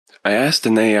I asked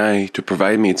an AI to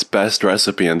provide me its best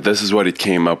recipe, and this is what it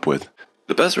came up with.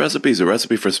 The best recipe is a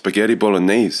recipe for spaghetti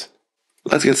bolognese.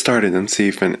 Let's get started and see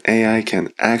if an AI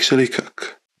can actually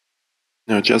cook.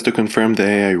 Now, just to confirm the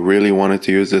AI really wanted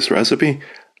to use this recipe,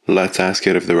 let's ask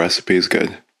it if the recipe is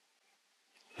good.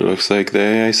 Looks like the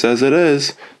AI says it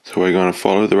is, so we're going to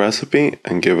follow the recipe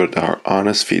and give it our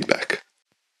honest feedback.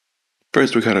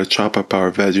 First, we gotta chop up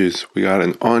our veggies. We got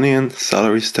an onion,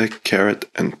 celery stick, carrot,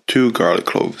 and 2 garlic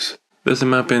cloves. This, in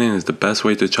my opinion, is the best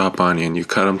way to chop onion. You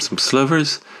cut them some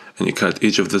slivers, and you cut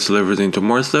each of the slivers into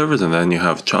more slivers, and then you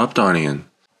have chopped onion.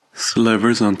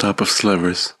 Slivers on top of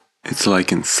slivers. It's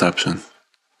like Inception.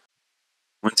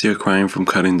 Once you're crying from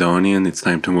cutting the onion, it's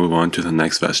time to move on to the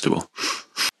next vegetable.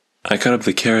 I cut up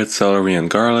the carrot, celery, and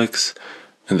garlics,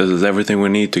 and this is everything we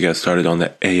need to get started on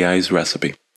the AI's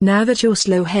recipe. Now that your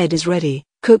slow head is ready,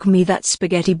 cook me that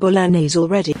spaghetti bolognese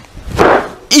already.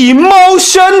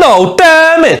 Emotional,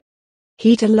 damn it!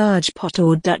 Heat a large pot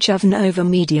or Dutch oven over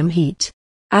medium heat.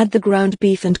 Add the ground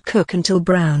beef and cook until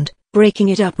browned, breaking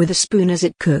it up with a spoon as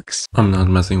it cooks. I'm not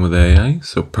messing with the AI,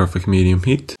 so perfect medium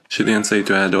heat. She didn't say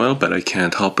to add oil, but I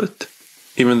can't help it.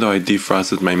 Even though I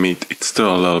defrosted my meat, it's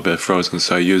still a little bit frozen,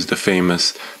 so I used the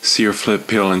famous sear, flip,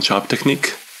 peel, and chop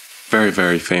technique. Very,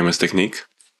 very famous technique.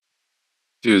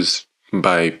 Used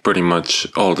by pretty much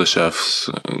all the chefs,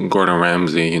 Gordon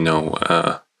Ramsay,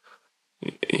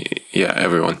 yeah,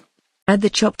 everyone. Add the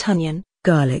chopped onion,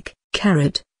 garlic,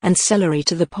 carrot, and celery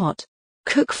to the pot.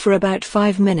 Cook for about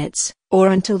 5 minutes, or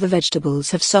until the vegetables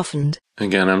have softened.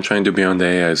 Again, I'm trying to be on the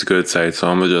AI's good side, so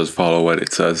I'm gonna just follow what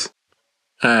it says.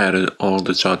 I added all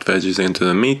the chopped veggies into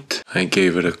the meat. I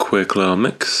gave it a quick little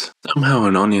mix. Somehow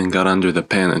an onion got under the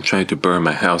pan and tried to burn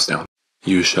my house down.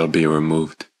 You shall be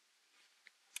removed.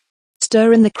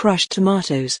 Stir in the crushed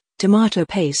tomatoes, tomato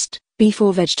paste, beef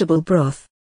or vegetable broth.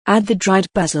 Add the dried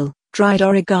basil, dried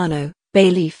oregano, bay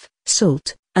leaf,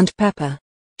 salt, and pepper.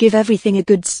 Give everything a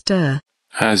good stir.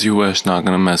 As you wish, not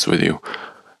gonna mess with you.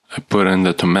 I put in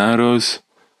the tomatoes,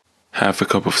 half a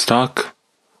cup of stock,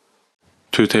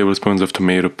 2 tablespoons of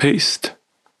tomato paste.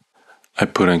 I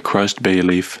put in crushed bay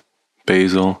leaf,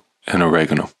 basil, and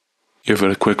oregano. Give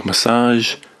it a quick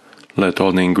massage. Let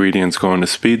all the ingredients go on a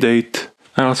speed date.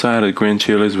 I also added green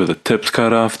chilies with the tips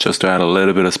cut off just to add a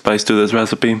little bit of spice to this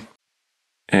recipe.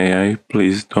 AI,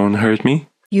 please don't hurt me.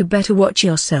 You better watch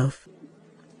yourself.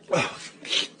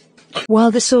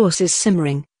 While the sauce is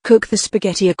simmering, cook the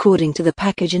spaghetti according to the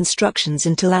package instructions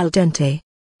until al dente.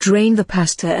 Drain the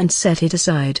pasta and set it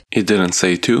aside. It didn't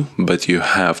say to, but you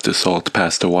have to salt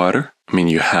pasta water. I mean,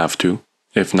 you have to.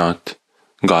 If not,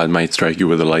 God might strike you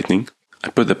with the lightning. I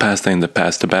put the pasta in the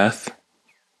pasta bath.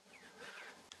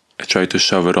 I try to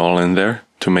shove it all in there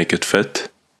to make it fit.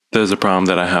 There's a problem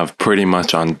that I have pretty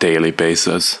much on daily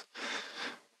basis.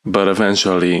 But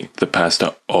eventually, the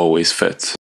pasta always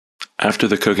fits. After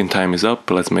the cooking time is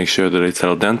up, let's make sure that it's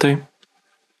al dente.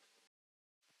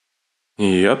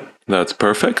 Yep, that's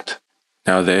perfect.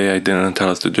 Now the AI didn't tell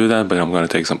us to do that, but I'm going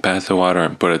to take some pasta water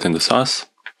and put it in the sauce.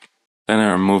 Then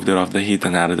I removed it off the heat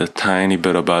and added a tiny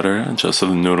bit of butter, just so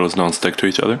the noodles don't stick to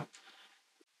each other.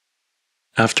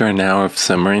 After an hour of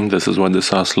simmering, this is what the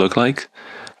sauce looked like.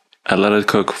 I let it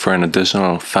cook for an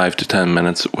additional 5 to 10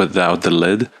 minutes without the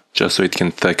lid, just so it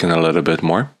can thicken a little bit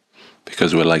more,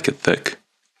 because we like it thick.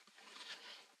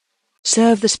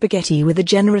 Serve the spaghetti with a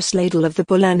generous ladle of the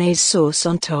bolognese sauce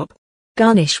on top.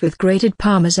 Garnish with grated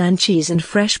Parmesan cheese and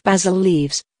fresh basil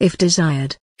leaves, if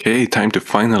desired. Okay, time to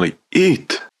finally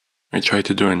eat! I tried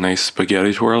to do a nice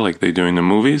spaghetti twirl like they do in the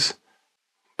movies,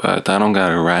 but I don't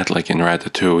got a rat like in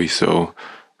Ratatouille, so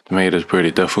it made it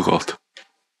pretty difficult.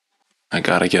 I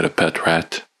gotta get a pet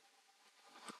rat.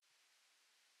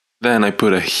 Then I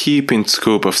put a heaping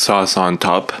scoop of sauce on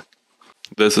top.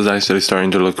 This is actually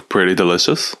starting to look pretty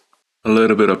delicious. A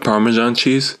little bit of Parmesan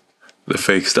cheese, the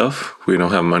fake stuff. We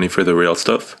don't have money for the real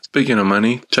stuff. Speaking of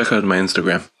money, check out my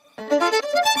Instagram.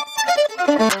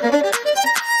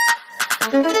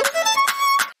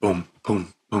 Boom,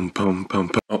 boom, boom, boom, boom,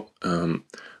 boom. Oh,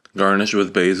 garnish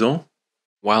with basil.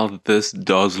 While this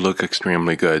does look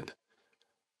extremely good,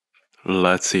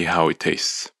 let's see how it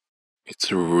tastes.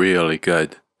 It's really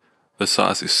good. The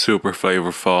sauce is super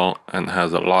flavorful and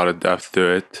has a lot of depth to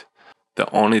it. The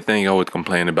only thing I would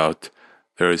complain about,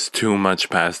 there is too much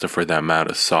pasta for the amount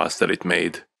of sauce that it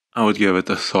made. I would give it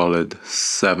a solid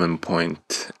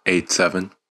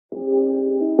 7.87.